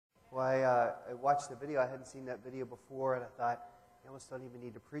Well, I watched the video. I hadn't seen that video before, and I thought, I almost don't even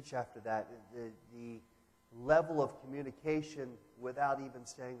need to preach after that. The level of communication without even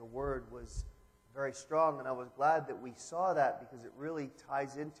saying a word was very strong, and I was glad that we saw that because it really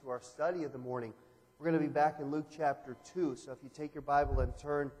ties into our study of the morning. We're going to be back in Luke chapter 2, so if you take your Bible and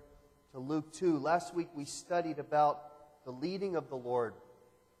turn to Luke 2. Last week we studied about the leading of the Lord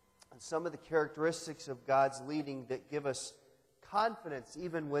and some of the characteristics of God's leading that give us confidence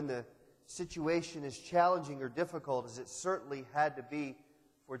even when the situation is challenging or difficult, as it certainly had to be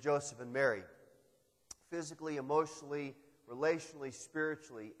for Joseph and Mary. Physically, emotionally, relationally,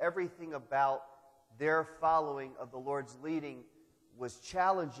 spiritually, everything about their following of the Lord's leading was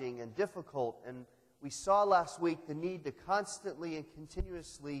challenging and difficult. And we saw last week the need to constantly and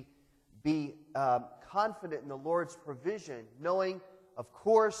continuously be confident in the Lord's provision, knowing, of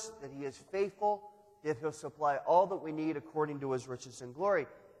course, that He is faithful, that He'll supply all that we need according to His riches and glory.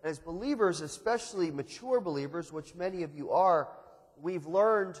 And as believers, especially mature believers, which many of you are, we've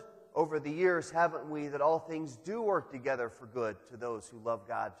learned over the years, haven't we, that all things do work together for good to those who love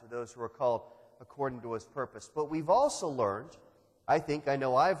God, to those who are called according to His purpose. But we've also learned, I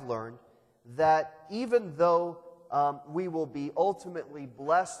know I've learned, that even though we will be ultimately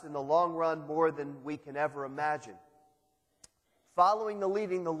blessed in the long run more than we can ever imagine, following the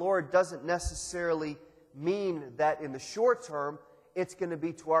leading of the Lord doesn't necessarily mean that in the short term it's going to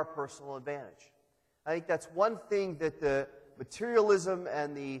be to our personal advantage. I think that's one thing that the materialism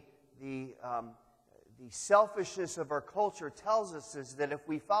and the selfishness of our culture tells us, is that if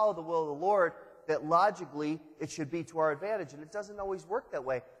we follow the will of the Lord, that logically it should be to our advantage. And it doesn't always work that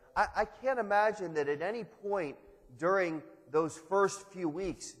way. I can't imagine that at any point during those first few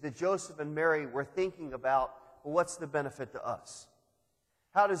weeks that Joseph and Mary were thinking about, well, what's the benefit to us?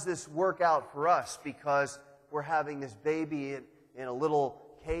 How does this work out for us? Because we're having this baby in a little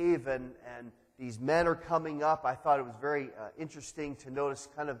cave and these men are coming up. I thought it was very interesting to notice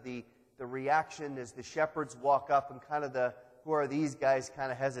kind of the reaction as the shepherds walk up and kind of the, who are these guys,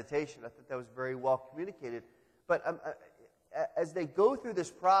 kind of hesitation. I thought that was very well communicated. But as they go through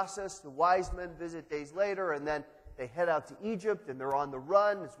this process, the wise men visit days later, and then they head out to Egypt, and they're on the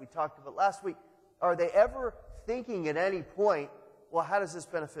run, as we talked about last week. Are they ever thinking at any point, well, how does this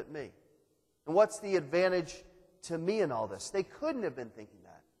benefit me? And what's the advantage to me in all this? They couldn't have been thinking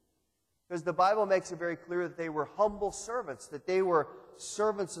that. Because the Bible makes it very clear that they were humble servants, that they were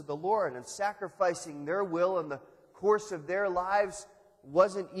servants of the Lord, and sacrificing their will in the course of their lives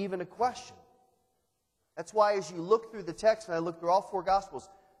wasn't even a question. That's why as you look through the text, and I look through all four Gospels,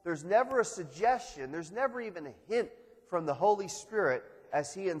 there's never a suggestion, there's never even a hint from the Holy Spirit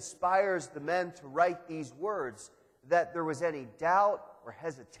as He inspires the men to write these words that there was any doubt or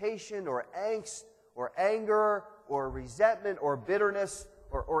hesitation or angst or anger or resentment or bitterness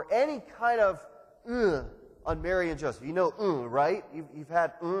or any kind of on Mary and Joseph. You know, right? You've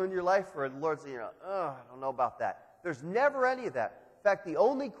had in your life, or the Lord's saying, I don't know about that. There's never any of that. In fact, the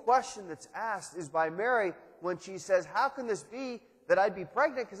only question that's asked is by Mary when she says, how can this be that I'd be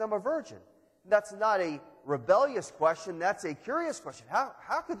pregnant because I'm a virgin? That's not a rebellious question. That's a curious question.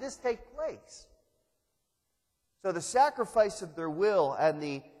 How could this take place? So the sacrifice of their will and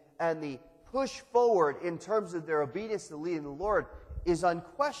the push forward in terms of their obedience to the leading of the Lord is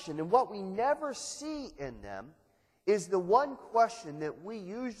unquestioned. And what we never see in them is the one question that we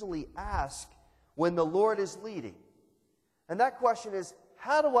usually ask when the Lord is leading. And that question is,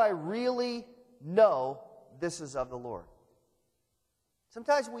 how do I really know this is of the Lord?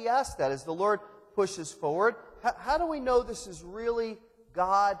 Sometimes we ask that as the Lord pushes forward. How do we know this is really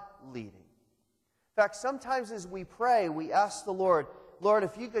God leading? In fact, sometimes as we pray, we ask the Lord, Lord,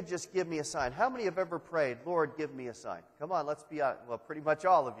 if you could just give me a sign. How many have ever prayed, Lord, give me a sign? Come on, let's be honest. Well, pretty much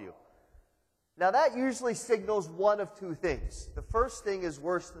all of you. Now, that usually signals one of two things. The first thing is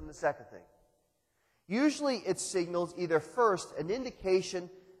worse than the second thing. Usually it signals either first an indication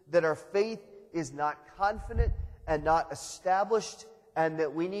that our faith is not confident and not established, and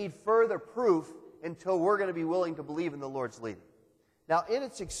that we need further proof until we're going to be willing to believe in the Lord's leading. Now, in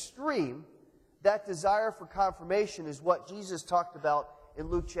its extreme, that desire for confirmation is what Jesus talked about in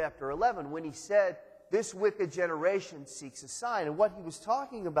Luke chapter 11 when He said, this wicked generation seeks a sign. And what He was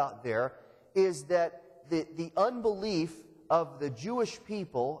talking about there is that the unbelief of the Jewish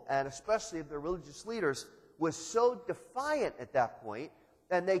people, and especially of their religious leaders, was so defiant at that point,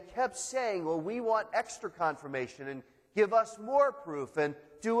 and they kept saying, well, we want extra confirmation, and give us more proof, and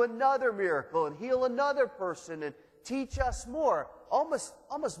do another miracle, and heal another person, and teach us more,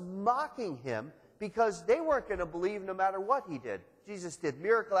 almost mocking Him, because they weren't going to believe no matter what He did. Jesus did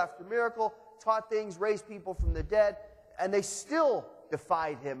miracle after miracle, taught things, raised people from the dead, and they still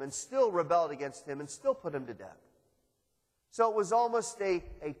defied him and still rebelled against him and still put him to death. So it was almost a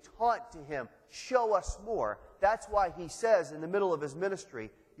taunt to him. Show us more. That's why he says in the middle of his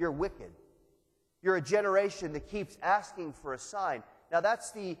ministry, you're wicked. You're a generation that keeps asking for a sign. Now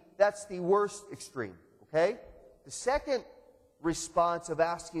that's the worst extreme, okay? The second response of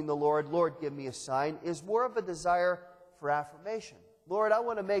asking the Lord, Lord, give me a sign, is more of a desire for affirmation. Lord, I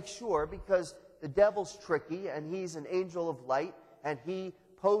want to make sure, because the devil's tricky and he's an angel of light and he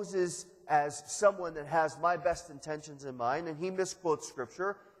poses as someone that has my best intentions in mind, and he misquotes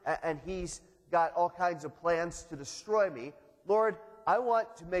Scripture, and he's got all kinds of plans to destroy me. Lord, I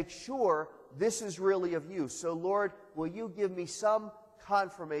want to make sure this is really of you. So, Lord, will you give me some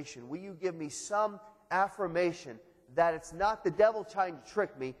confirmation? Will you give me some affirmation that it's not the devil trying to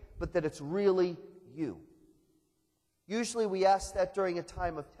trick me, but that it's really you? Usually we ask that during a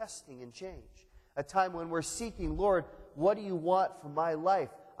time of testing and change, a time when we're seeking, Lord, what do you want for my life?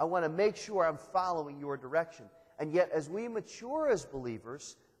 I want to make sure I'm following your direction. And yet, as we mature as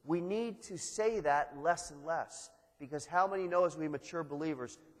believers, we need to say that less and less. Because how many know as we mature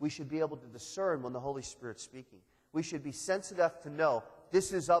believers, we should be able to discern when the Holy Spirit's speaking. We should be sensitive enough to know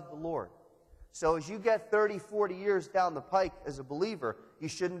this is of the Lord. So as you get 30, 40 years down the pike as a believer, you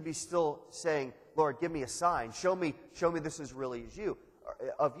shouldn't be still saying, Lord, give me a sign. Show me this is really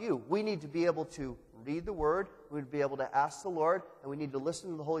of you. We need to be able to read the Word. We need to be able to ask the Lord. And we need to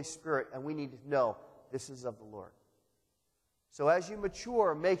listen to the Holy Spirit. And we need to know this is of the Lord. So as you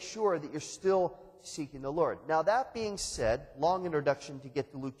mature, make sure that you're still seeking the Lord. Now, that being said, long introduction to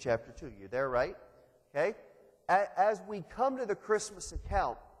get to Luke chapter 2. You're there, right? Okay? As we come to the Christmas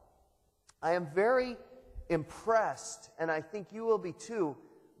account, I am very impressed, and I think you will be too,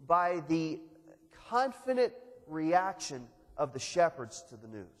 by the confident reaction of the shepherds to the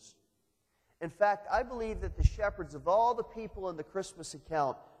news. In fact, I believe that the shepherds of all the people in the Christmas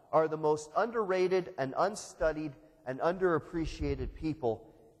account are the most underrated and unstudied and underappreciated people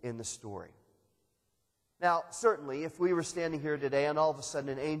in the story. Now, certainly, if we were standing here today and all of a sudden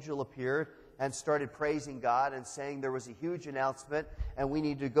an angel appeared and started praising God and saying there was a huge announcement and we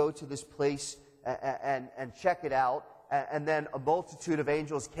need to go to this place and check it out, and then a multitude of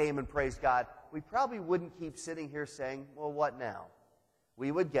angels came and praised God, we probably wouldn't keep sitting here saying, well, what now?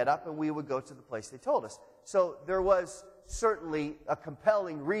 We would get up and we would go to the place they told us. So there was certainly a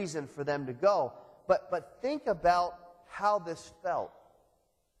compelling reason for them to go. But think about how this felt.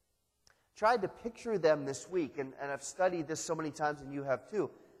 Tried to picture them this week, and I've studied this so many times, and you have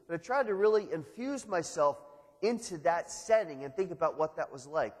too. But I tried to really infuse myself into that setting and think about what that was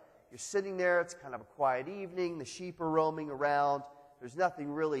like. You're sitting there, it's kind of a quiet evening, the sheep are roaming around, there's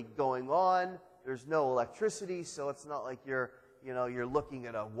nothing really going on, there's no electricity, so it's not like you're looking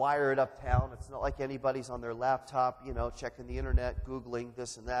at a wired up town. It's not like anybody's on their laptop, checking the internet, Googling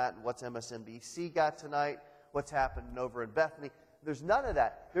this and that, and what's MSNBC got tonight, what's happening over in Bethany. There's none of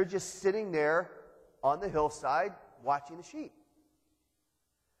that. They're just sitting there on the hillside watching the sheep.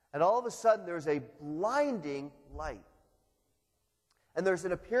 And all of a sudden, there's a blinding light. And there's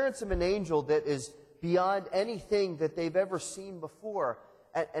an appearance of an angel that is beyond anything that they've ever seen before.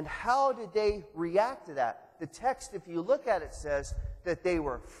 And how did they react to that? The text, if you look at it, says that they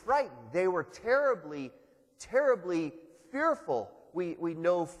were frightened. They were terribly, terribly fearful. We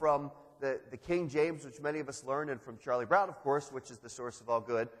know from the King James, which many of us learned, and from Charlie Brown, of course, which is the source of all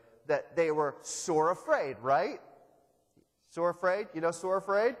good, that they were sore afraid, right? Sore afraid? You know sore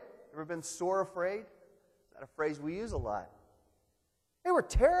afraid? Ever been sore afraid? Is that a phrase we use a lot? They were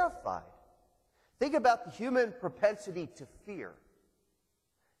terrified. Think about the human propensity to fear.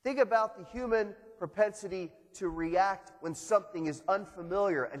 Think about the human propensity to react when something is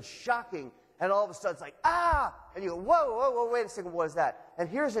unfamiliar and shocking, and all of a sudden it's like, ah! And you go, whoa, wait a second, what is that? And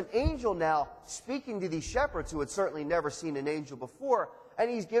here's an angel now speaking to these shepherds who had certainly never seen an angel before, and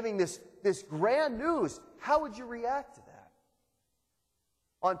he's giving this grand news. How would you react to that?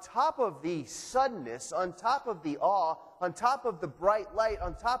 On top of the suddenness, on top of the awe, on top of the bright light,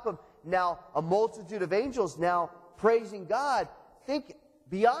 on top of now a multitude of angels now praising God, think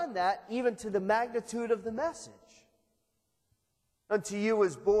beyond that, even to the magnitude of the message. Unto you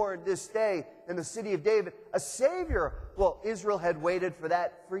is born this day in the city of David a Savior. Well, Israel had waited for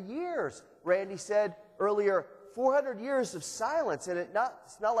that for years. Randy said earlier, 400 years of silence. And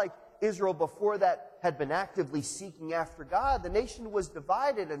it's not like Israel before that had been actively seeking after God. The nation was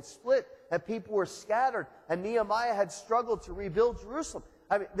divided and split, and people were scattered. And Nehemiah had struggled to rebuild Jerusalem.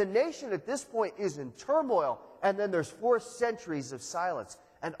 I mean, the nation at this point is in turmoil, and then there's 4 centuries of silence.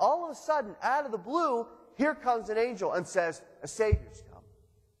 And all of a sudden, out of the blue, here comes an angel and says, a Savior's come.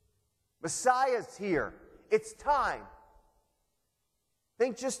 Messiah's here. It's time.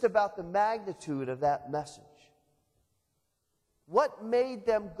 Think just about the magnitude of that message. What made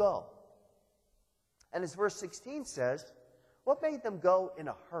them go? And as verse 16 says, what made them go in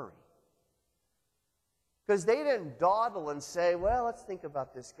a hurry? Because they didn't dawdle and say, well, let's think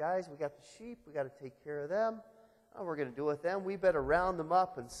about this, guys. We got the sheep. We got to take care of them. Oh, we're going to do with them. We better round them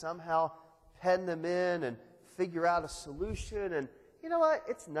up and somehow pen them in and figure out a solution. And you know what?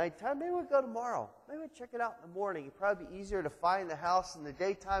 It's nighttime. Maybe we'll go tomorrow. Maybe we'll check it out in the morning. It'd probably be easier to find the house in the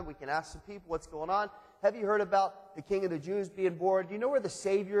daytime. We can ask some people what's going on. Have you heard about the King of the Jews being born? Do you know where the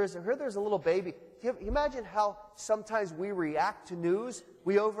Savior is? I heard there's a little baby. Can you imagine how sometimes we react to news?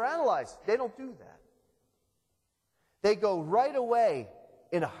 We overanalyze. They don't do that. They go right away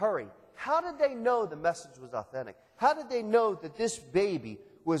in a hurry. How did they know the message was authentic? How did they know that this baby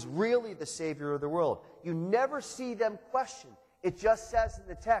was really the Savior of the world? You never see them question. It just says in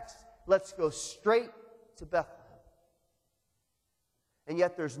the text, let's go straight to Bethlehem. And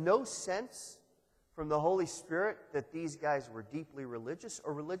yet there's no sense from the Holy Spirit that these guys were deeply religious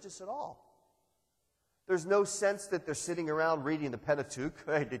or religious at all. There's no sense that they're sitting around reading the Pentateuch.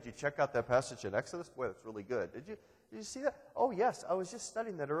 Hey, did you check out that passage in Exodus? Boy, that's really good. Did you see that? Oh, yes. I was just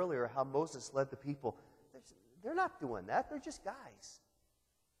studying that earlier, how Moses led the people. They're not doing that. They're just guys.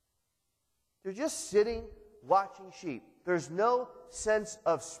 They're just sitting, watching sheep. There's no sense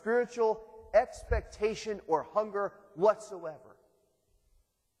of spiritual expectation or hunger whatsoever.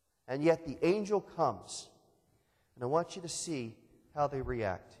 And yet the angel comes. And I want you to see how they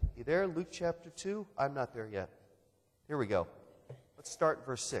react. You there? Luke chapter 2? I'm not there yet. Here we go. Let's start in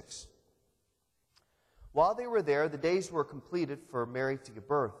verse 6. While they were there, the days were completed for Mary to give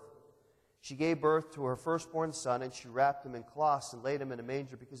birth. She gave birth to her firstborn son, and she wrapped him in cloths and laid him in a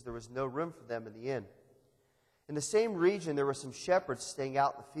manger because there was no room for them in the inn. In the same region, there were some shepherds staying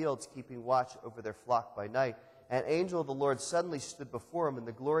out in the fields, keeping watch over their flock by night. An angel of the Lord suddenly stood before him, and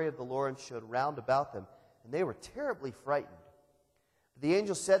the glory of the Lord shone round about them, and they were terribly frightened. But the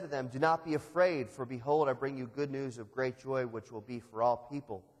angel said to them, "Do not be afraid, for behold, I bring you good news of great joy, which will be for all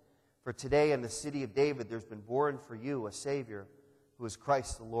people. For today in the city of David there's been born for you a Savior, who is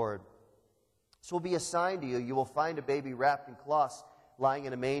Christ the Lord. This will be a sign to you. You will find a baby wrapped in cloths, lying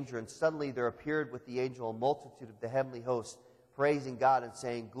in a manger." And suddenly there appeared with the angel a multitude of the heavenly host, praising God and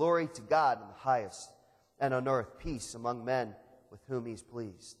saying, "Glory to God in the highest, and on earth peace among men with whom he is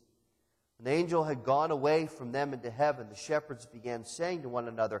pleased." When the angel had gone away from them into heaven, the shepherds began saying to one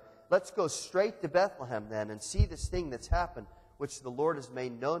another, "Let's go straight to Bethlehem then, and see this thing that's happened, which the Lord has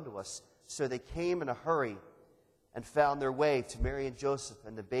made known to us." So they came in a hurry and found their way to Mary and Joseph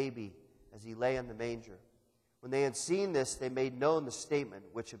and the baby as he lay in the manger. When they had seen this, they made known the statement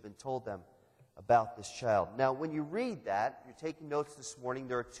which had been told them about this child. Now, when you read that, you're taking notes this morning,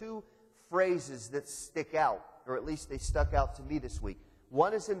 there are two phrases that stick out, or at least they stuck out to me this week.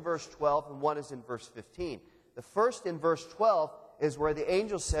 One is in verse 12 and one is in verse 15. The first in verse 12 is where the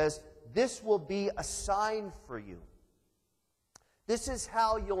angel says, "This will be a sign for you." This is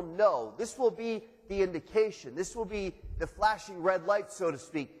how you'll know. This will be the indication. This will be the flashing red light, so to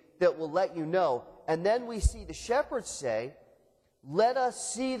speak, that will let you know. And then we see the shepherds say, "Let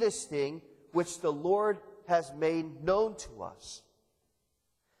us see this thing which the Lord has made known to us."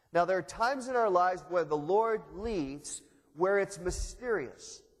 Now, there are times in our lives where the Lord leads where it's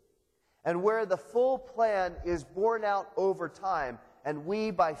mysterious and where the full plan is borne out over time, and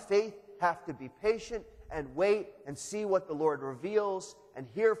we, by faith, have to be patient and wait and see what the Lord reveals and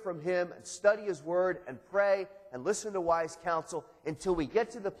hear from him and study his word and pray and listen to wise counsel until we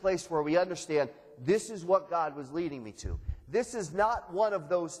get to the place where we understand this is what God was leading me to. This is not one of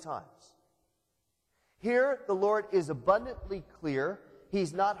those times. Here, the Lord is abundantly clear.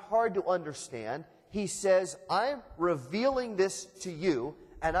 He's not hard to understand. He says, "I'm revealing this to you,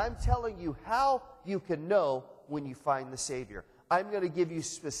 and I'm telling you how you can know when you find the Savior. I'm going to give you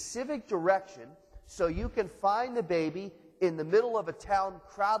specific direction so you can find the baby in the middle of a town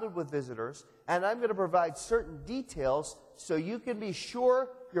crowded with visitors, and I'm going to provide certain details so you can be sure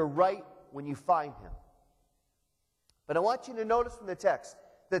you're right when you find him." But I want you to notice from the text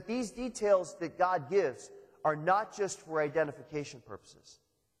that these details that God gives are not just for identification purposes.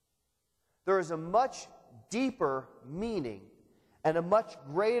 There is a much deeper meaning and a much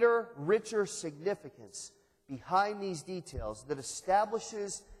greater, richer significance behind these details that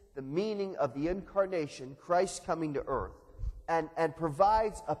establishes the meaning of the incarnation, Christ coming to earth, and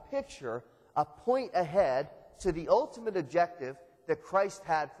provides a picture, a point ahead to the ultimate objective that Christ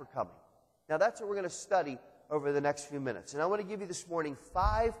had for coming. Now, that's what we're going to study over the next few minutes. And I want to give you this morning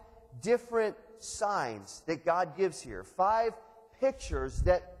 5 different signs that God gives here, 5 pictures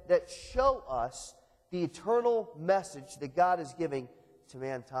that show us the eternal message that God is giving to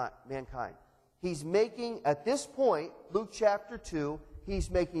mankind. He's making, at this point, Luke chapter 2,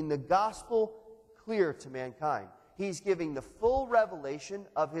 he's making the gospel clear to mankind. He's giving the full revelation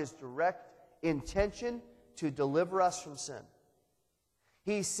of his direct intention to deliver us from sin.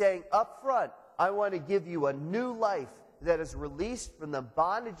 He's saying up front, I want to give you a new life that is released from the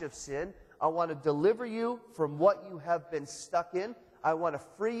bondage of sin. I want to deliver you from what you have been stuck in. I want to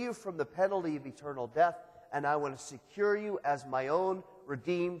free you from the penalty of eternal death. And I want to secure you as my own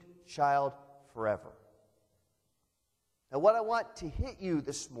redeemed child forever. Now, what I want to hit you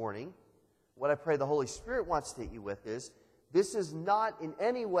this morning, what I pray the Holy Spirit wants to hit you with is, this is not in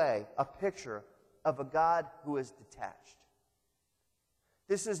any way a picture of a God who is detached.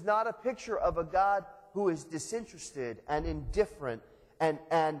 This is not a picture of a God who is disinterested and indifferent and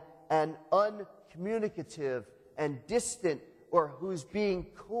uncommunicative and distant, or who's being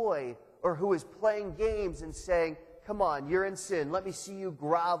coy, or who is playing games and saying, come on, you're in sin. Let me see you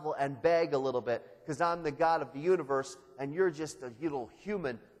grovel and beg a little bit, because I'm the God of the universe, and you're just a little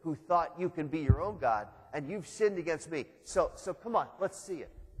human who thought you can be your own God, and you've sinned against me. So come on, let's see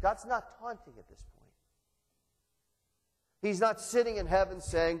it. God's not taunting at this point. He's not sitting in heaven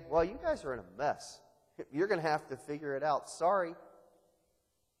saying, well, you guys are in a mess. You're going to have to figure it out. Sorry.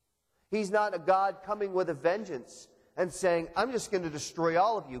 He's not a God coming with a vengeance and saying, I'm just going to destroy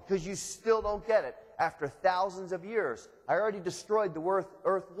all of you because you still don't get it after thousands of years. I already destroyed the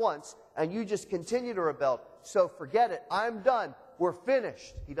earth once, and you just continue to rebel. So forget it. I'm done. We're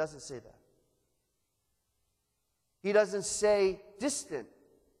finished. He doesn't say that. He doesn't say distant.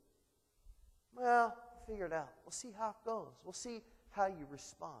 Well, we'll figure it out. We'll see how it goes. We'll see how you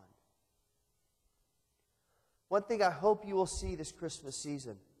respond. One thing I hope you will see this Christmas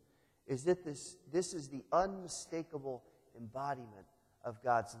season is that this is the unmistakable embodiment of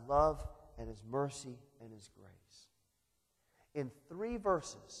God's love and His mercy and His grace. In 3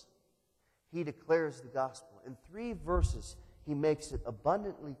 verses, He declares the gospel. In 3 verses, He makes it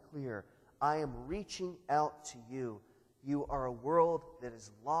abundantly clear, I am reaching out to you. You are a world that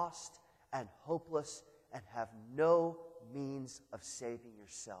is lost and hopeless and have no means of saving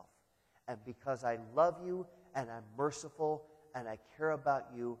yourself. And because I love you and I'm merciful and I care about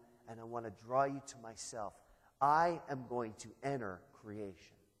you and I want to draw you to myself, I am going to enter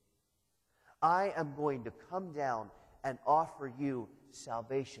creation. I am going to come down and offer you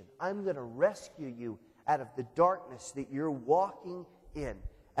salvation. I'm going to rescue you out of the darkness that you're walking in,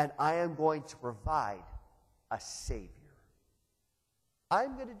 and I am going to provide a Savior.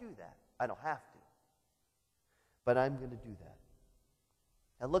 I'm going to do that. I don't have to, but I'm going to do that.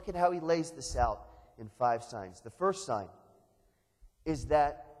 And look at how He lays this out in 5 signs. The first sign is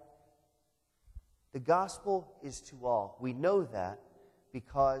that the gospel is to all. We know that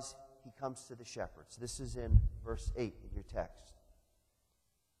because He comes to the shepherds. This is in verse 8 in your text.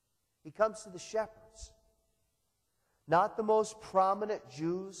 He comes to the shepherds. Not the most prominent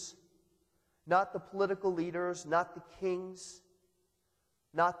Jews, not the political leaders, not the kings,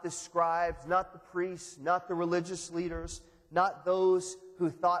 not the scribes, not the priests, not the religious leaders, not those who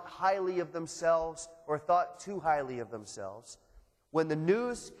thought highly of themselves or thought too highly of themselves. When the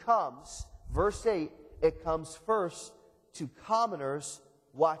news comes, verse 8, it comes first to commoners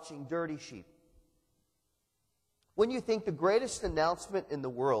watching dirty sheep. When you think the greatest announcement in the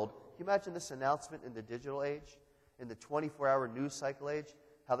world, can you imagine this announcement in the digital age, in the 24-hour news cycle age,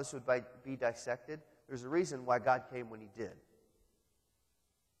 how this would be dissected? There's a reason why God came when He did.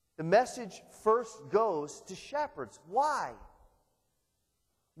 The message first goes to shepherds. Why?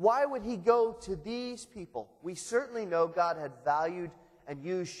 Why would He go to these people? We certainly know God had valued and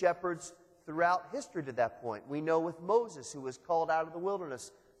used shepherds throughout history to that point. We know with Moses, who was called out of the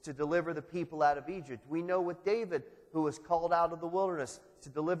wilderness to deliver the people out of Egypt. We know with David, who was called out of the wilderness to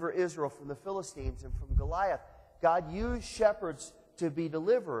deliver Israel from the Philistines and from Goliath. God used shepherds to be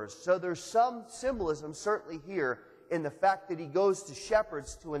deliverers. So there's some symbolism certainly here in the fact that He goes to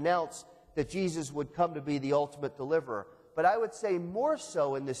shepherds to announce that Jesus would come to be the ultimate deliverer. But I would say more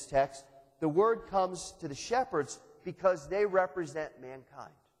so in this text, the word comes to the shepherds because they represent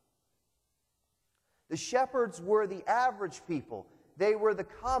mankind. The shepherds were the average people. They were the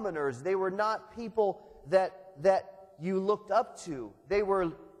commoners. They were not people that you looked up to. They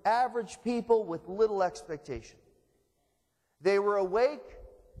were average people with little expectation. They were awake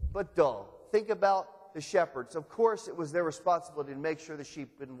but dull. Think about the shepherds. Of course, it was their responsibility to make sure the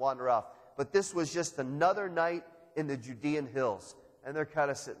sheep didn't wander off. But this was just another night in the Judean hills. And they're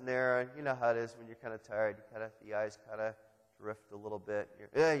kind of sitting there, and you know how it is when you're kind of tired. The eyes kind of drift a little bit.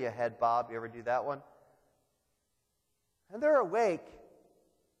 Your head bob. You ever do that one? And they're awake,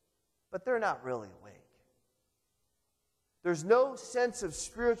 but they're not really awake. There's no sense of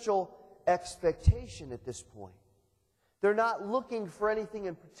spiritual expectation at this point. They're not looking for anything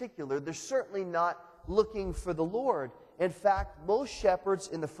in particular. They're certainly not looking for the Lord. In fact, most shepherds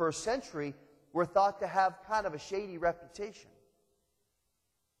in the first century were thought to have kind of a shady reputation.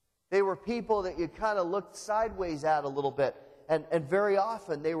 They were people that you kind of looked sideways at a little bit. And very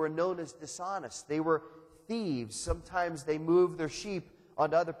often they were known as dishonest. They were thieves. Sometimes they moved their sheep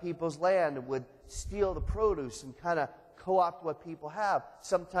onto other people's land and would steal the produce and kind of co-opt what people have.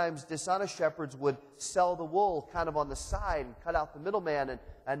 Sometimes dishonest shepherds would sell the wool kind of on the side and cut out the middleman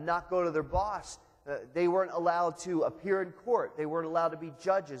and not go to their boss. They weren't allowed to appear in court. They weren't allowed to be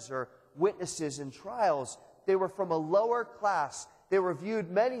judges or witnesses in trials. They were from a lower class. They were viewed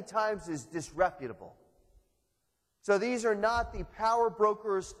many times as disreputable. So these are not the power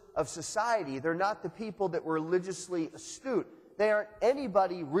brokers of society. They're not the people that were religiously astute. They aren't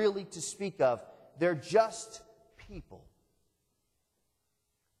anybody really to speak of. They're just people.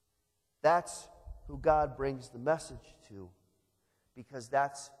 That's who God brings the message to, because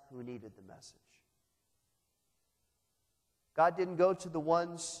that's who needed the message. God didn't go to the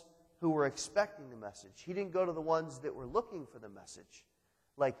ones who were expecting the message. He didn't go to the ones that were looking for the message,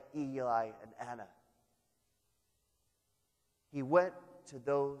 like Eli and Anna. He went to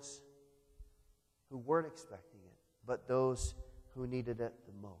those who weren't expecting it, but those who needed it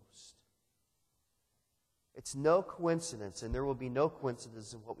the most. It's no coincidence, and there will be no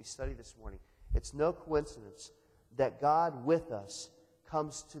coincidence in what we study this morning. It's no coincidence that God with us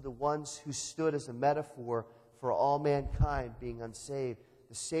comes to the ones who stood as a metaphor for all mankind being unsaved.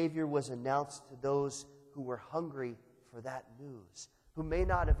 The Savior was announced to those who were hungry for that news, who may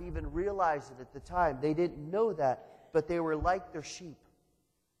not have even realized it at the time. They didn't know that, but they were like their sheep.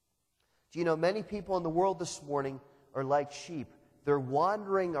 Do you know, many people in the world this morning are like sheep. They're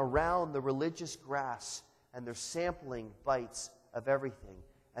wandering around the religious grass, and they're sampling bites of everything,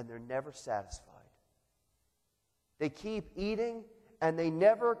 and they're never satisfied. They keep eating, and they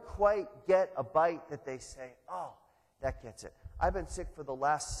never quite get a bite that they say, oh, that gets it. I've been sick for the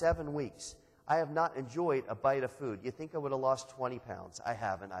last 7 weeks. I have not enjoyed a bite of food. You think I would have lost 20 pounds. I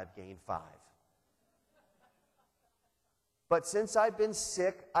haven't. I've gained 5. But since I've been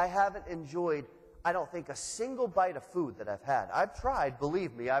sick, I haven't enjoyed, I don't think, a single bite of food that I've had. I've tried,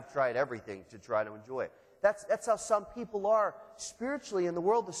 believe me, I've tried everything to try to enjoy it. That's how some people are spiritually in the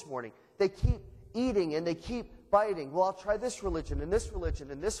world this morning. They keep eating and they keep biting. Well, I'll try this religion and this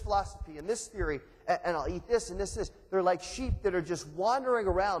philosophy and this theory, and I'll eat this and this. They're like sheep that are just wandering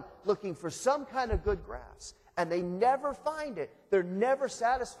around looking for some kind of good grass. And they never find it. They're never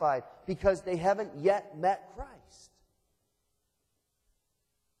satisfied because they haven't yet met Christ.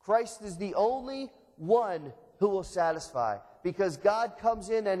 Christ is the only one who will satisfy, because God comes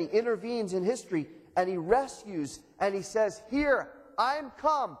in and He intervenes in history and He rescues and He says, here, I'm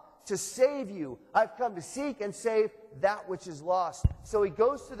come to save you. I've come to seek and save that which is lost. So He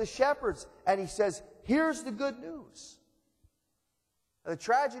goes to the shepherds and He says, here's the good news. The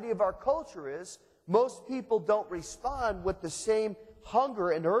tragedy of our culture is most people don't respond with the same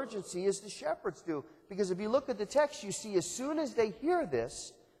hunger and urgency as the shepherds do. Because if you look at the text, you see as soon as they hear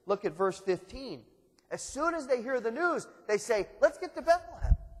this, look at verse 15. As soon as they hear the news, they say, let's get to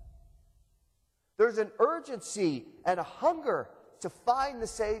Bethlehem. There's an urgency and a hunger to find the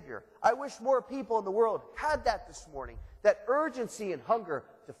Savior. I wish more people in the world had that this morning, that urgency and hunger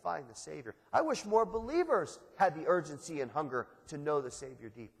to find the Savior. I wish more believers had the urgency and hunger to know the Savior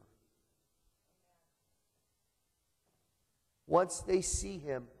deeper. Once they see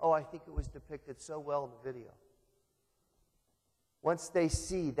Him, I think it was depicted so well in the video. Once they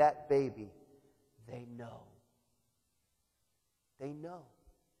see that baby, they know. They know.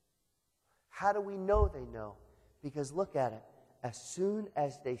 How do we know they know? Because look at it. As soon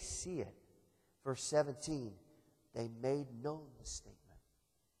as they see it, verse 17, they made known the statement.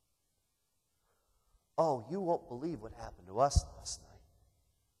 Oh, you won't believe what happened to us last night.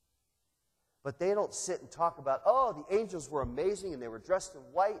 But they don't sit and talk about, the angels were amazing and they were dressed in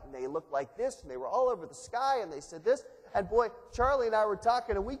white and they looked like this and they were all over the sky and they said this. And boy, Charlie and I were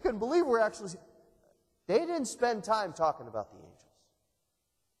talking and we couldn't believe we're actually... They didn't spend time talking about the angels.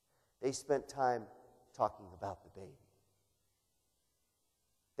 They spent time talking about the baby.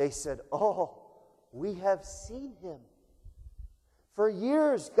 They said, we have seen Him. For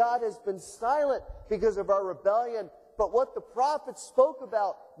years, God has been silent because of our rebellion. But what the prophets spoke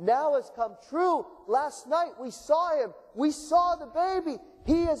about now has come true. Last night we saw Him. We saw the baby.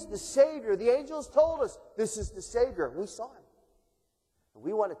 He is the Savior. The angels told us this is the Savior. We saw Him. And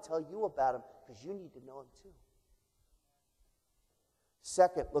we want to tell you about Him because you need to know Him too.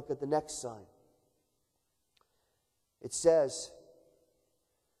 Second, look at the next sign. It says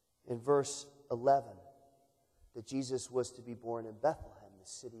in verse 11 that Jesus was to be born in Bethlehem, the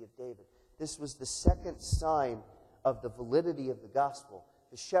city of David. This was the second sign of the validity of the gospel.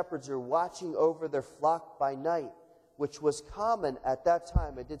 The shepherds are watching over their flock by night, which was common at that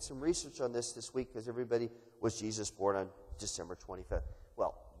time. I did some research on this week because everybody was Jesus born on December 25th.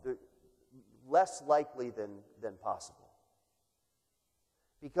 Well, less likely than possible.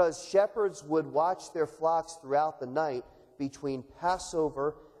 Because shepherds would watch their flocks throughout the night between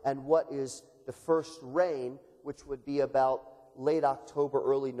Passover and what is the first rain, which would be about late October,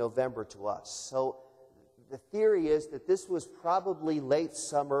 early November to us. So the theory is that this was probably late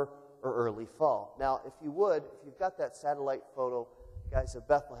summer or early fall. Now, if you've got that satellite photo, guys, of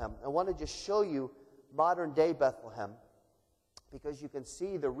Bethlehem, I want to just show you modern-day Bethlehem, because you can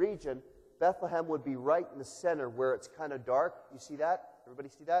see the region. Bethlehem would be right in the center where it's kind of dark. You see that? Everybody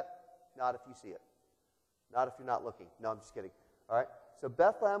see that? Not if you see it. Not if you're not looking. No, I'm just kidding. All right? So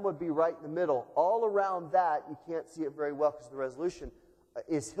Bethlehem would be right in the middle. All around that, you can't see it very well because of the resolution,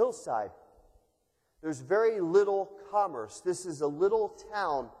 is hillside. There's very little commerce. This is a little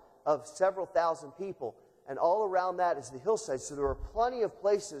town of several thousand people, and all around that is the hillside. So there are plenty of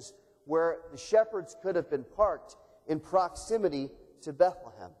places where the shepherds could have been parked in proximity to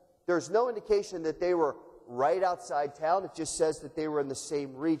Bethlehem. There's no indication that they were right outside town. It just says that they were in the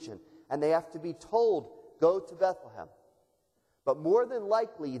same region, and they have to be told, go to Bethlehem. But more than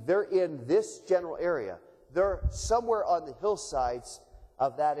likely, they're in this general area. They're somewhere on the hillsides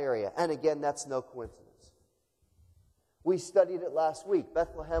of that area. And again, that's no coincidence. We studied it last week.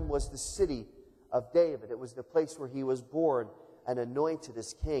 Bethlehem was the city of David. It was the place where he was born and anointed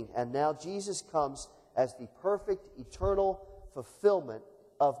as king. And now Jesus comes as the perfect, eternal fulfillment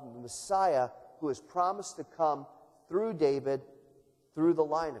of the Messiah who is promised to come through David, through the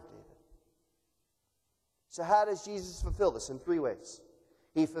line of David. So how does Jesus fulfill this? In three ways.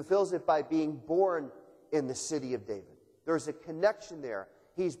 He fulfills it by being born in the city of David. There's a connection there.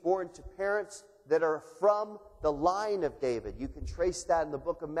 He's born to parents that are from the line of David. You can trace that in the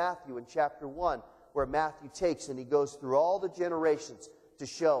book of Matthew in chapter 1, where Matthew takes and he goes through all the generations to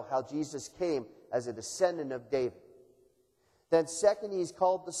show how Jesus came as a descendant of David. Then second, he's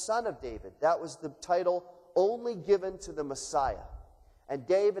called the Son of David. That was the title only given to the Messiah. And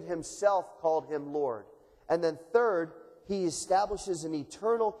David himself called him Lord. And then third, he establishes an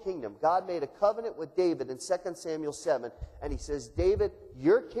eternal kingdom. God made a covenant with David in 2 Samuel 7, and he says, David,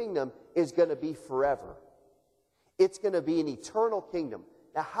 your kingdom is going to be forever. It's going to be an eternal kingdom.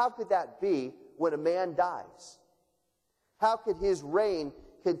 Now, how could that be when a man dies? How could his reign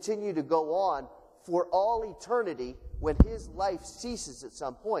continue to go on for all eternity when his life ceases at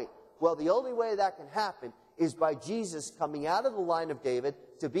some point? Well, the only way that can happen is by Jesus coming out of the line of David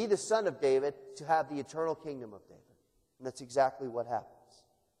to be the Son of David, to have the eternal kingdom of David. And that's exactly what happens.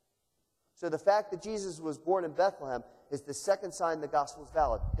 So the fact that Jesus was born in Bethlehem is the second sign the gospel is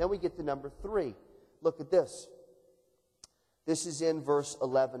valid. Then we get to number 3. Look at this. This is in verse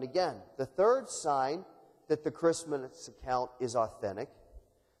 11 again. The third sign that the Christmas account is authentic,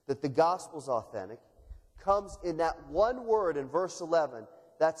 that the gospel is authentic, comes in that one word in verse 11.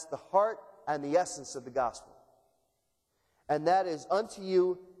 That's the heart and the essence of the gospel. And that is, unto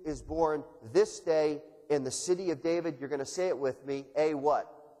you is born this day in the city of David. You're going to say it with me. A what?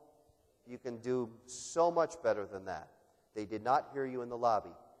 You can do so much better than that. They did not hear you in the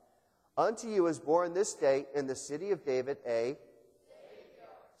lobby. Unto you is born this day in the city of David a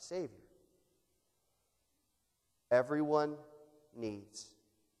Savior. Everyone needs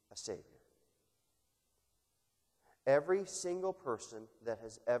a Savior. Every single person that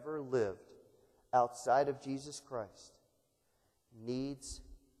has ever lived outside of Jesus Christ needs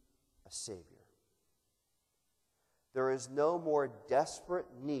a Savior. There is no more desperate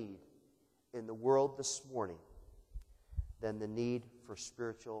need in the world this morning than the need for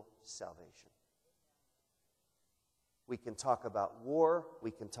spiritual salvation. We can talk about war,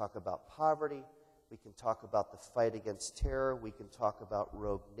 we can talk about poverty, we can talk about the fight against terror, we can talk about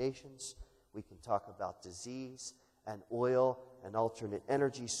rogue nations, we can talk about disease and oil and alternate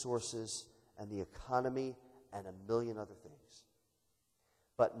energy sources and the economy and a million other things.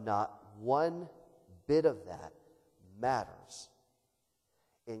 But not one bit of that matters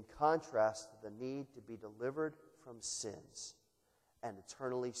in contrast to the need to be delivered from sins and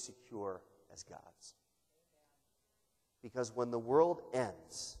eternally secure as God's. Because when the world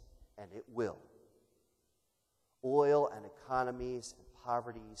ends, and it will, oil and economies and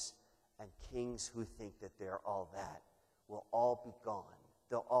poverties and kings who think that they're all that will all be gone.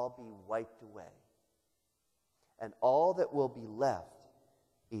 They'll all be wiped away. And all that will be left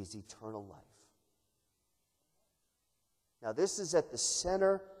is eternal life. Now, this is at the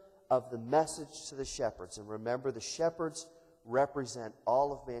center of the message to the shepherds. And remember, the shepherds represent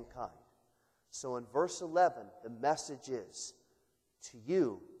all of mankind. So in verse 11, the message is, to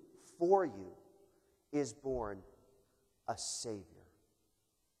you, for you, is born a Savior.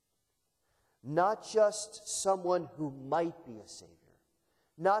 Not just someone who might be a Savior.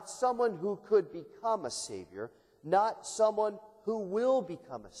 Not someone who could become a Savior. Not someone who will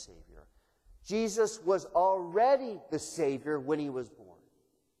become a Savior. Jesus was already the Savior when he was born.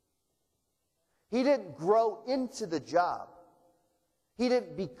 He didn't grow into the job. He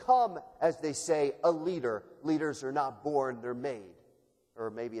didn't become, as they say, a leader. Leaders are not born, they're made. Or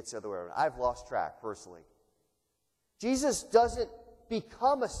maybe it's the other way around. I've lost track, personally. Jesus doesn't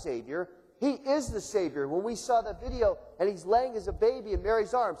become a Savior. He is the Savior. When we saw the video and he's laying as a baby in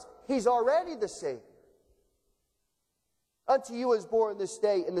Mary's arms, he's already the Savior. Unto you is born this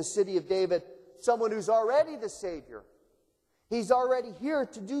day in the city of David someone who's already the Savior. He's already here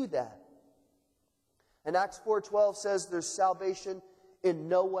to do that. And Acts 4:12 says there's salvation in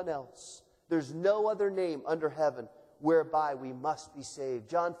no one else. There's no other name under heaven whereby we must be saved.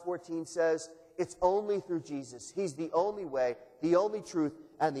 John 14 says it's only through Jesus. He's the only way, the only truth,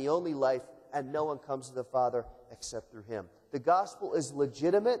 and the only life, and no one comes to the Father except through him. The gospel is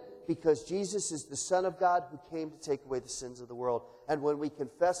legitimate because Jesus is the Son of God who came to take away the sins of the world. And when we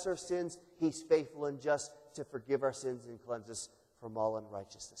confess our sins, he's faithful and just to forgive our sins and cleanse us from all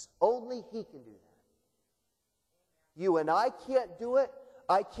unrighteousness. Only he can do that. You and I can't do it.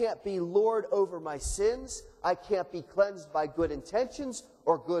 I can't be Lord over my sins. I can't be cleansed by good intentions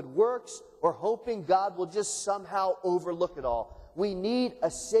or good works or hoping God will just somehow overlook it all. We need a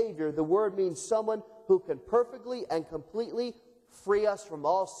Savior. The word means someone who can perfectly and completely free us from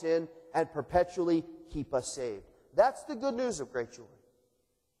all sin and perpetually keep us saved. That's the good news of great joy.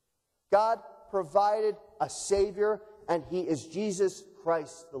 God provided a Savior, and he is Jesus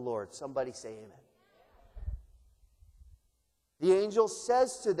Christ the Lord. Somebody say amen. The angel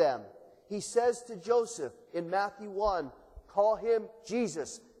says to them, he says to Joseph in Matthew 1, call him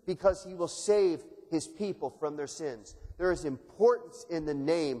Jesus because he will save his people from their sins. There is importance in the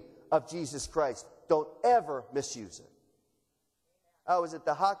name of Jesus Christ. Don't ever misuse it. I was at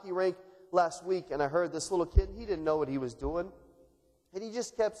the hockey rink last week and I heard this little kid, he didn't know what he was doing. And he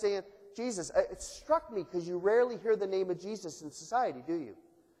just kept saying, Jesus. It struck me because you rarely hear the name of Jesus in society, do you?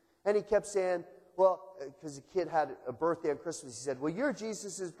 And he kept saying, well, because the kid had a birthday on Christmas, he said, well, you're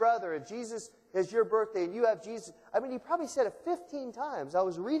Jesus' brother, and Jesus is your birthday, and you have Jesus. I mean, he probably said it 15 times. I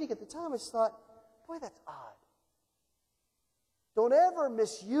was reading at the time, I just thought, boy, that's odd. Don't ever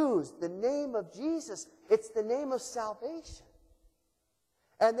misuse the name of Jesus. It's the name of salvation.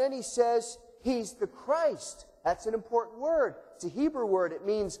 And then he says, he's the Christ. That's an important word. It's a Hebrew word. It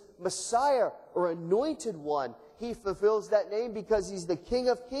means Messiah or anointed one. He fulfills that name because he's the King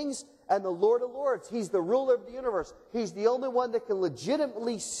of Kings and the Lord of Lords. He's the ruler of the universe. He's the only one that can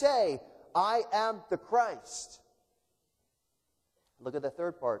legitimately say, I am the Christ. Look at the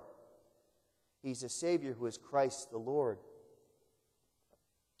third part. He's a Savior who is Christ the Lord.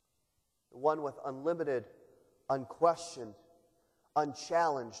 The one with unlimited, unquestioned,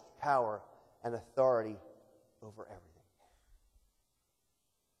 unchallenged power and authority over everything.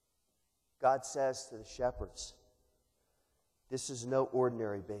 God says to the shepherds, this is no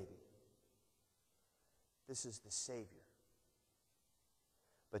ordinary baby. This is the Savior.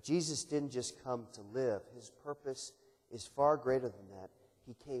 But Jesus didn't just come to live. His purpose is far greater than that.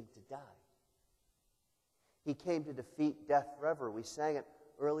 He came to die. He came to defeat death forever. We sang it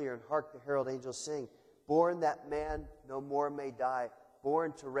earlier in Hark the Herald Angels Sing. Born that man no more may die.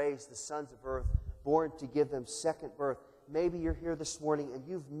 Born to raise the sons of earth. Born to give them second birth. Maybe you're here this morning and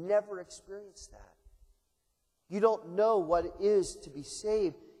you've never experienced that. You don't know what it is to be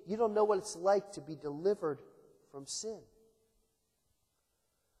saved. You don't know what it's like to be delivered from sin.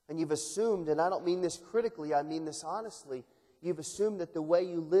 And you've assumed, and I don't mean this critically, I mean this honestly, you've assumed that the way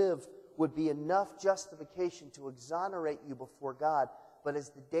you live would be enough justification to exonerate you before God. But as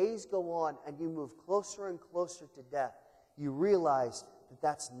the days go on and you move closer and closer to death, you realize that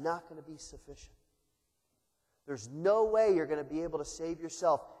that's not going to be sufficient. There's no way you're going to be able to save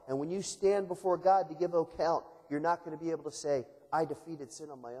yourself. And when you stand before God to give account, you're not going to be able to say, I defeated sin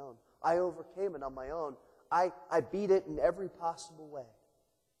on my own. I overcame it on my own. I beat it in every possible way.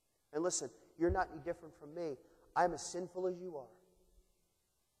 And listen, you're not any different from me. I'm as sinful as you are.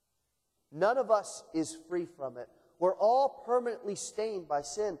 None of us is free from it. We're all permanently stained by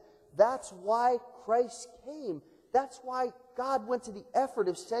sin. That's why Christ came. That's why God went to the effort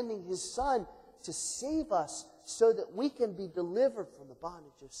of sending his Son to save us so that we can be delivered from the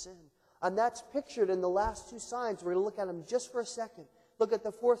bondage of sin. And that's pictured in the last two signs. We're going to look at them just for a second. Look at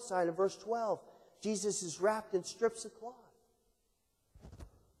the fourth sign in verse 12. Jesus is wrapped in strips of cloth.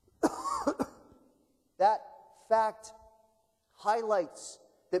 That fact highlights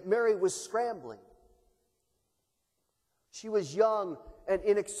that Mary was scrambling. She was young and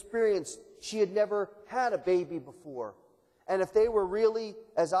inexperienced. She had never had a baby before. And if they were really,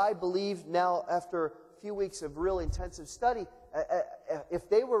 as I believe now after a few weeks of real intensive study, if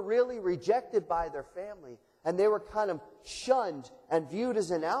they were really rejected by their family and they were kind of shunned and viewed as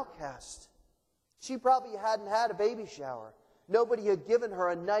an outcast, she probably hadn't had a baby shower. Nobody had given her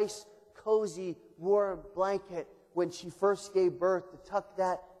a nice, cozy, warm blanket when she first gave birth to tuck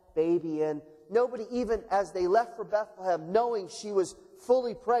that baby in. Nobody, even as they left for Bethlehem, knowing she was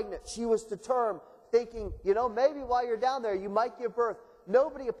fully pregnant, she was to term, thinking, maybe while you're down there, you might give birth.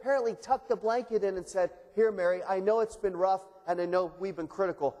 Nobody apparently tucked the blanket in and said, here, Mary, I know it's been rough, and I know we've been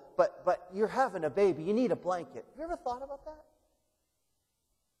critical, but you're having a baby. You need a blanket. Have you ever thought about that?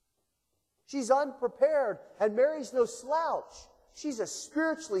 She's unprepared, and Mary's no slouch. She's a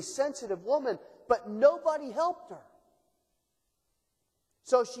spiritually sensitive woman, but nobody helped her.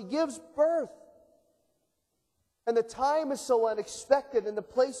 So she gives birth. And the time is so unexpected, and the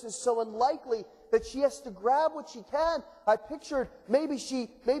place is so unlikely that she has to grab what she can. I pictured maybe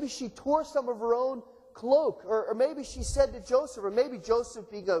she tore some of her own cloak, or maybe she said to Joseph, or maybe Joseph,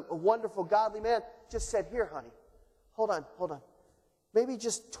 being a wonderful, godly man, just said, here, honey, hold on. Maybe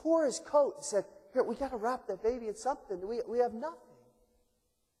just tore his coat and said, here, we got to wrap that baby in something. We have nothing.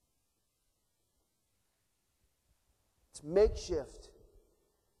 It's makeshift,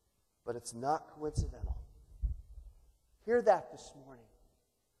 but it's not coincidental. Hear that this morning.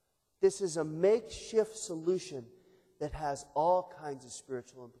 This is a makeshift solution that has all kinds of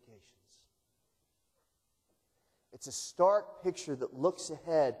spiritual implications. It's a stark picture that looks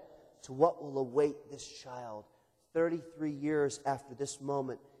ahead to what will await this child. 33 years after this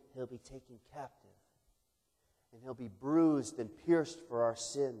moment, he'll be taken captive. And he'll be bruised and pierced for our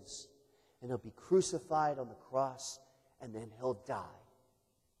sins. And he'll be crucified on the cross, and then he'll die.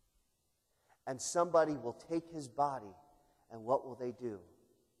 And somebody will take his body, and what will they do?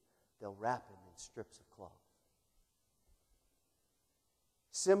 They'll wrap him in strips of cloth.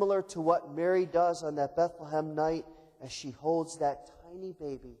 Similar to what Mary does on that Bethlehem night as she holds that tiny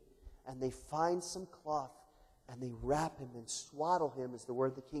baby, and they find some cloth, and they wrap him and swaddle him, is the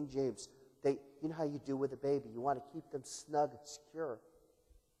word of the King James. You know how you do with a baby. You want to keep them snug and secure.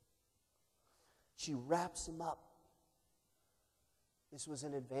 She wraps him up. This was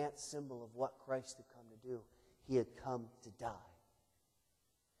an advanced symbol of what Christ had come to do. He had come to die.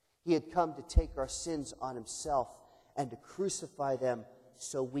 He had come to take our sins on himself and to crucify them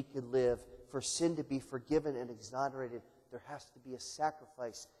so we could live. For sin to be forgiven and exonerated, there has to be a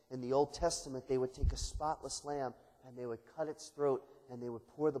sacrifice. In the Old Testament, they would take a spotless lamb and they would cut its throat and they would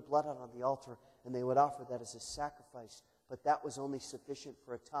pour the blood out on the altar and they would offer that as a sacrifice. But that was only sufficient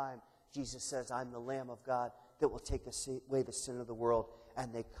for a time. Jesus says, I'm the Lamb of God that will take away the sin of the world.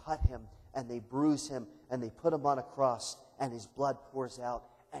 And they cut him and they bruise him and they put him on a cross and his blood pours out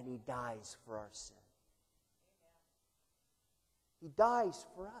and he dies for our sin. He dies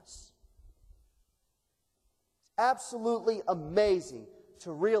for us. It's absolutely amazing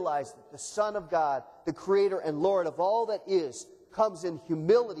to realize that the Son of God, the Creator and Lord of all that is, comes in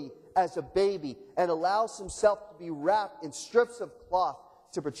humility as a baby and allows himself to be wrapped in strips of cloth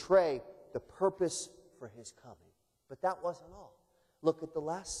to portray the purpose for his coming. But that wasn't all. Look at the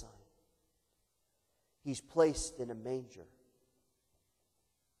last sign. He's placed in a manger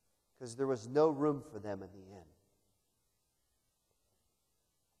because there was no room for them in the inn.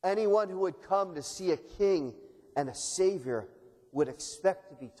 Anyone who would come to see a king and a savior would expect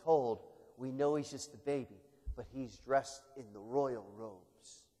to be told, we know he's just a baby, but he's dressed in the royal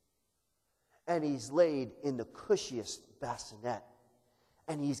robes. And he's laid in the cushiest bassinet.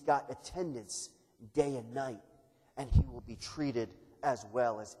 And he's got attendants day and night. And he will be treated as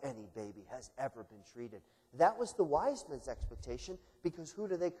well as any baby has ever been treated. That was the wise men's expectation, because who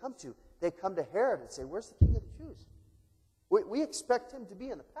do they come to? They come to Herod and say, where's the king of the Jews? We expect him to be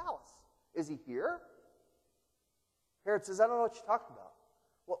in the palace. Is he here? Herod says, I don't know what you're talking about.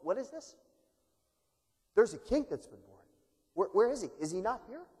 What is this? There's a king that's been born. Where is he? Is he not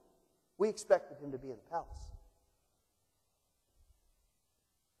here? We expected him to be in the palace.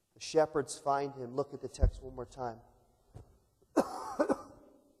 The shepherds find him. Look at the text one more time.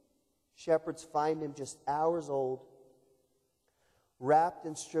 Shepherds find him just hours old, wrapped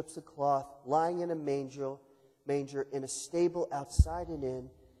in strips of cloth, lying in a manger in a stable outside an inn,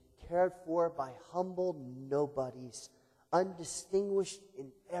 cared for by humble nobodies undistinguished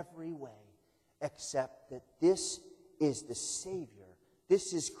in every way, except that this is the Savior.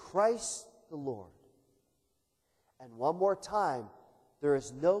 This is Christ the Lord. And one more time, there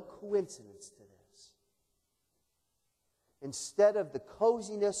is no coincidence to this. Instead of the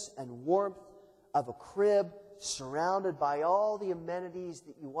coziness and warmth of a crib surrounded by all the amenities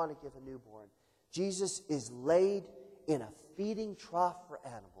that you want to give a newborn, Jesus is laid in a feeding trough for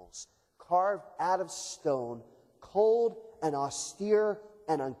animals, carved out of stone, cold and austere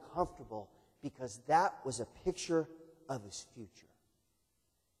and uncomfortable, because that was a picture of his future.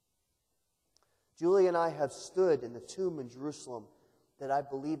 Julie and I have stood in the tomb in Jerusalem that I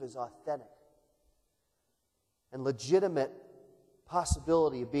believe is authentic and legitimate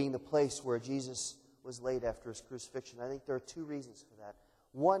possibility of being the place where Jesus was laid after his crucifixion. I think there are two reasons for that.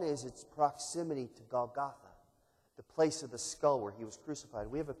 One is its proximity to Golgotha, the place of the skull where he was crucified.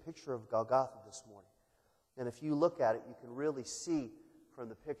 We have a picture of Golgotha this morning. And if you look at it, you can really see from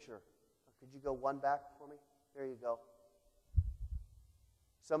the picture. Could you go one back for me? There you go.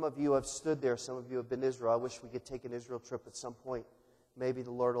 Some of you have stood there. Some of you have been to Israel. I wish we could take an Israel trip at some point. Maybe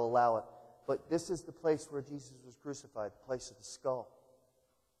the Lord will allow it. But this is the place where Jesus was crucified, the place of the skull.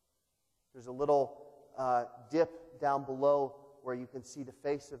 There's a little dip down below where you can see the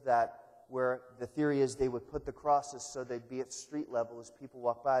face of that, where the theory is they would put the crosses so they'd be at street level as people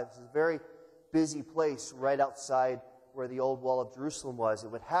walk by. This is a very busy place right outside where the old wall of Jerusalem was. It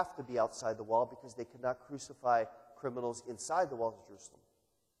would have to be outside the wall because they could not crucify criminals inside the walls of Jerusalem.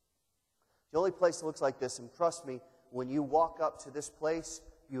 The only place that looks like this, and trust me, when you walk up to this place,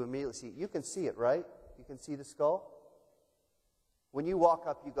 you immediately see it. You can see it, right? You can see the skull. When you walk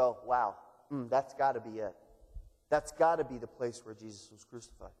up, you go, wow, that's got to be it. That's got to be the place where Jesus was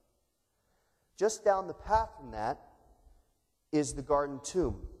crucified. Just down the path from that is the garden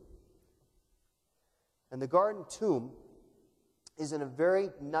tomb. And the garden tomb is in a very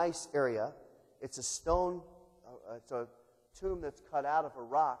nice area. It's a stone, it's a tomb that's cut out of a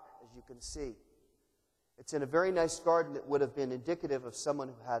rock, as you can see. It's in a very nice garden that would have been indicative of someone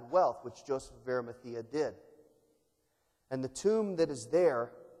who had wealth, which Joseph of Arimathea did. And the tomb that is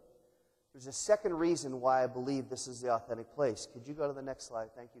there, there's a second reason why I believe this is the authentic place. Could you go to the next slide?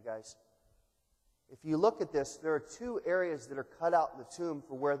 Thank you, guys. If you look at this, there are two areas that are cut out in the tomb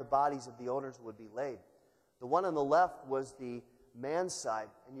for where the bodies of the owners would be laid. The one on the left was the man's side,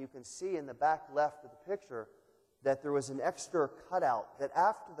 and you can see in the back left of the picture that there was an extra cutout, that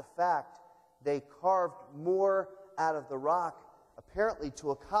after the fact, they carved more out of the rock, apparently to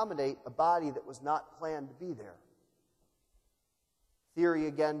accommodate a body that was not planned to be there. Theory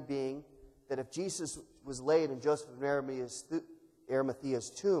again being that if Jesus was laid in Joseph of Arimathea's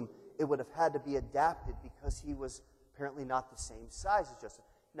tomb, it would have had to be adapted because he was apparently not the same size as Joseph.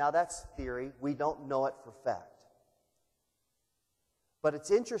 Now that's theory. We don't know it for fact. But it's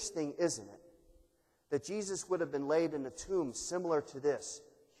interesting, isn't it, that Jesus would have been laid in a tomb similar to this,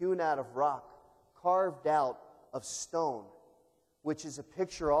 hewn out of rock, carved out of stone, which is a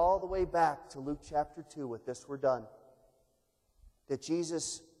picture all the way back to Luke chapter 2. With this, we're done. That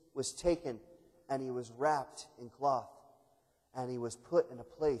Jesus was taken and he was wrapped in cloth and he was put in a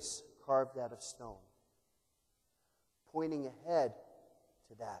place carved out of stone, pointing ahead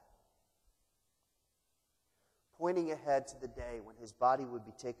to that. Pointing ahead to the day when his body would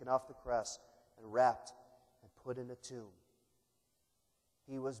be taken off the cross and wrapped and put in a tomb.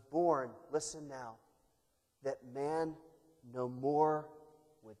 He was born, listen now, that man no more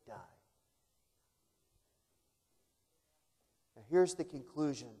would die. Now here's the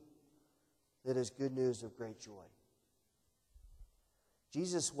conclusion that is good news of great joy.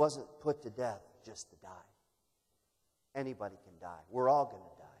 Jesus wasn't put to death just to die. Anybody can die. We're all going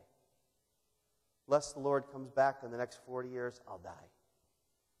to die. Unless the Lord comes back in the next 40 years, I'll die.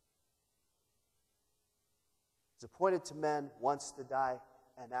 It's appointed to men once to die,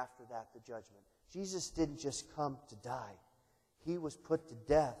 and after that, the judgment. Jesus didn't just come to die. He was put to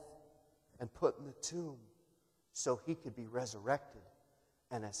death and put in the tomb so he could be resurrected.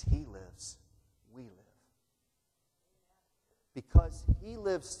 And as he lives, we live. Because he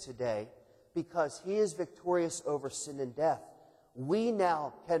lives today, because he is victorious over sin and death, we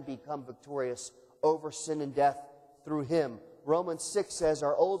now can become victorious over sin and death through him. Romans 6 says,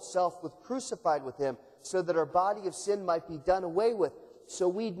 our old self was crucified with him so that our body of sin might be done away with, so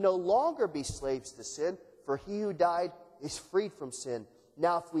we'd no longer be slaves to sin, for he who died is freed from sin.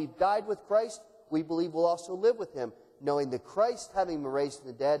 Now, if we've died with Christ, we believe we'll also live with him, knowing that Christ, having been raised from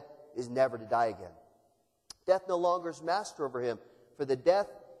the dead, is never to die again. Death no longer is master over him. For the death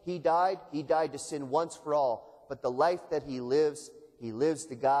he died to sin once for all. But the life that he lives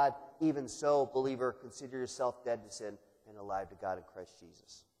to God. Even so, believer, consider yourself dead to sin and alive to God in Christ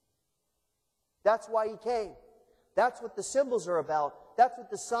Jesus. That's why he came. That's what the symbols are about. That's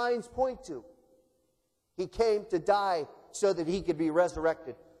what the signs point to. He came to die so that he could be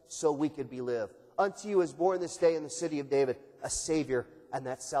resurrected, so we could be live. Unto you is born this day in the city of David a Savior, and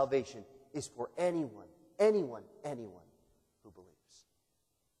that salvation is for anyone who believes.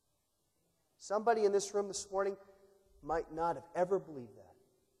 Somebody in this room this morning might not have ever believed that.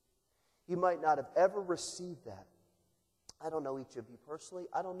 You might not have ever received that. I don't know each of you personally.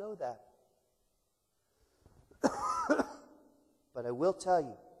 I don't know that. But I will tell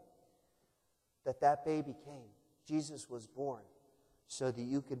you that baby came. Jesus was born so that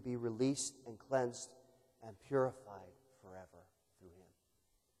you could be released and cleansed and purified forever through him.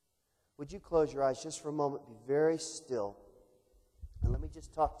 Would you close your eyes just for a moment? Be very still. And let me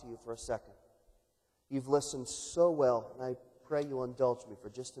just talk to you for a second. You've listened so well, and I pray you'll indulge me for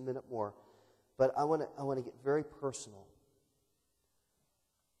just a minute more. But I want to get very personal.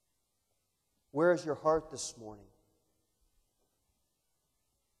 Where is your heart this morning?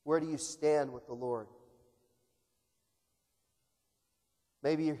 Where do you stand with the Lord?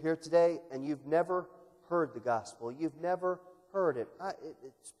 Maybe you're here today and you've never heard the gospel. You've never heard it.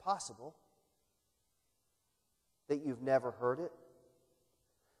 It's possible that you've never heard it.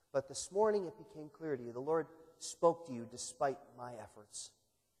 But this morning it became clear to you. The Lord spoke to you despite my efforts.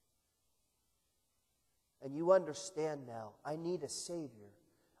 And you understand now, I need a Savior.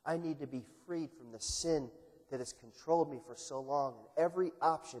 I need to be freed from the sin that has controlled me for so long. And every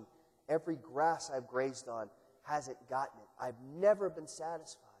option, every grass I've grazed on hasn't gotten it. I've never been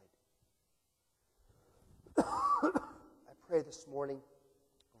satisfied. I pray this morning,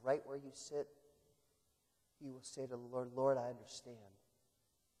 right where you sit, you will say to the Lord, Lord, I understand.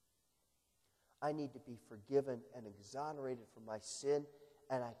 I need to be forgiven and exonerated from my sin,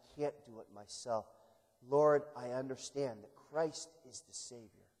 and I can't do it myself. Lord, I understand that Christ is the Savior,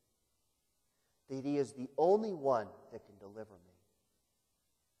 that he is the only one that can deliver me.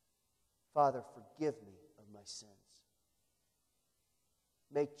 Father, forgive me of my sins.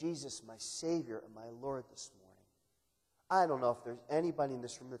 Make Jesus my Savior and my Lord this morning. I don't know if there's anybody in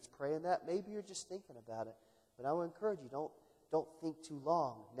this room that's praying that. Maybe you're just thinking about it. But I will encourage you, don't think too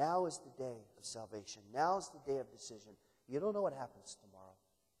long. Now is the day of salvation. Now is the day of decision. You don't know what happens tomorrow.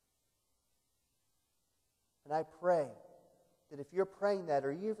 And I pray that if you're praying that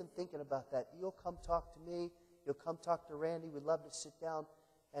or you're even thinking about that, you'll come talk to me. You'll come talk to Randy. We'd love to sit down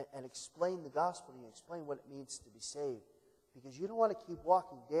and explain the gospel to you, explain what it means to be saved. Because you don't want to keep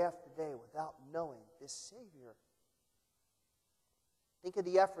walking day after day without knowing this Savior. Think of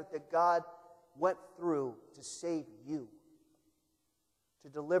the effort that God went through to save you, to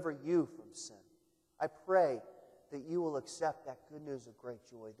deliver you from sin. I pray that you will accept that good news of great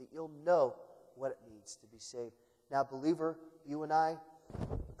joy, that you'll know what it means to be saved. Now, believer, you and I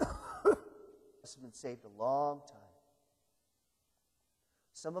have been saved a long time.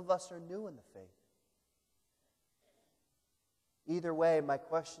 Some of us are new in the faith. Either way, my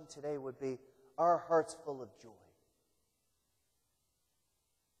question today would be, are our hearts full of joy?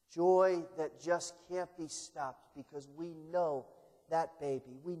 Joy that just can't be stopped because we know that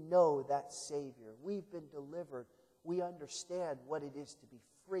baby. We know that Savior. We've been delivered. We understand what it is to be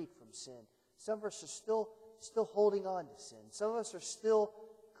freed from sin. Some of us are still holding on to sin. Some of us are still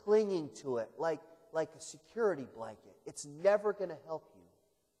clinging to it like a security blanket. It's never going to help you.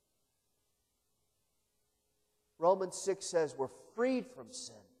 Romans 6 says we're freed from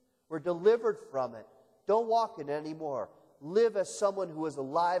sin. We're delivered from it. Don't walk in it anymore. Live as someone who is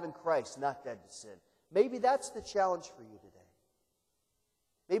alive in Christ, not dead to sin. Maybe that's the challenge for you today.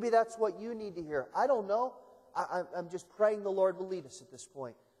 Maybe that's what you need to hear. I don't know. I'm just praying the Lord will lead us at this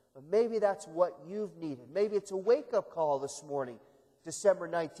point. But maybe that's what you've needed. Maybe it's a wake-up call this morning, December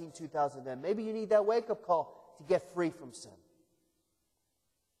 19, 2010. Maybe you need that wake-up call to get free from sin.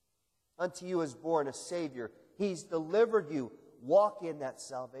 Unto you is born a Savior. He's delivered you. Walk in that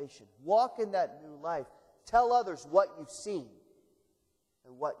salvation. Walk in that new life. Tell others what you've seen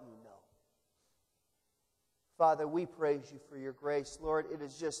and what you know. Father, we praise you for your grace. Lord, it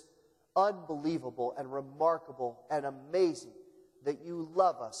is just unbelievable and remarkable and amazing that you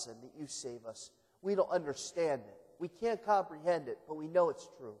love us and that you save us. We don't understand it. We can't comprehend it, but we know it's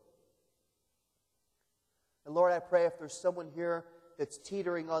true. And Lord, I pray if there's someone here that's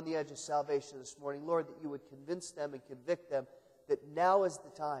teetering on the edge of salvation this morning, Lord, that you would convince them and convict them that now is the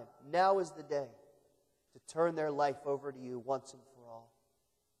time, now is the day to turn their life over to you once and for all.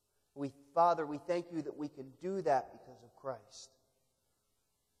 Father, we thank you that we can do that because of Christ.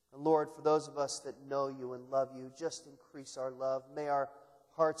 And Lord, for those of us that know you and love you, just increase our love. May our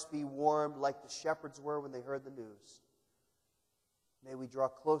hearts be warmed like the shepherds were when they heard the news. May we draw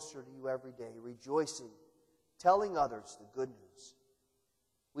closer to you every day, rejoicing, telling others the good news.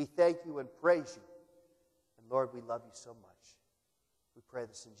 We thank you and praise you. And Lord, we love you so much. We pray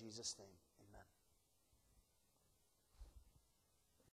this in Jesus' name.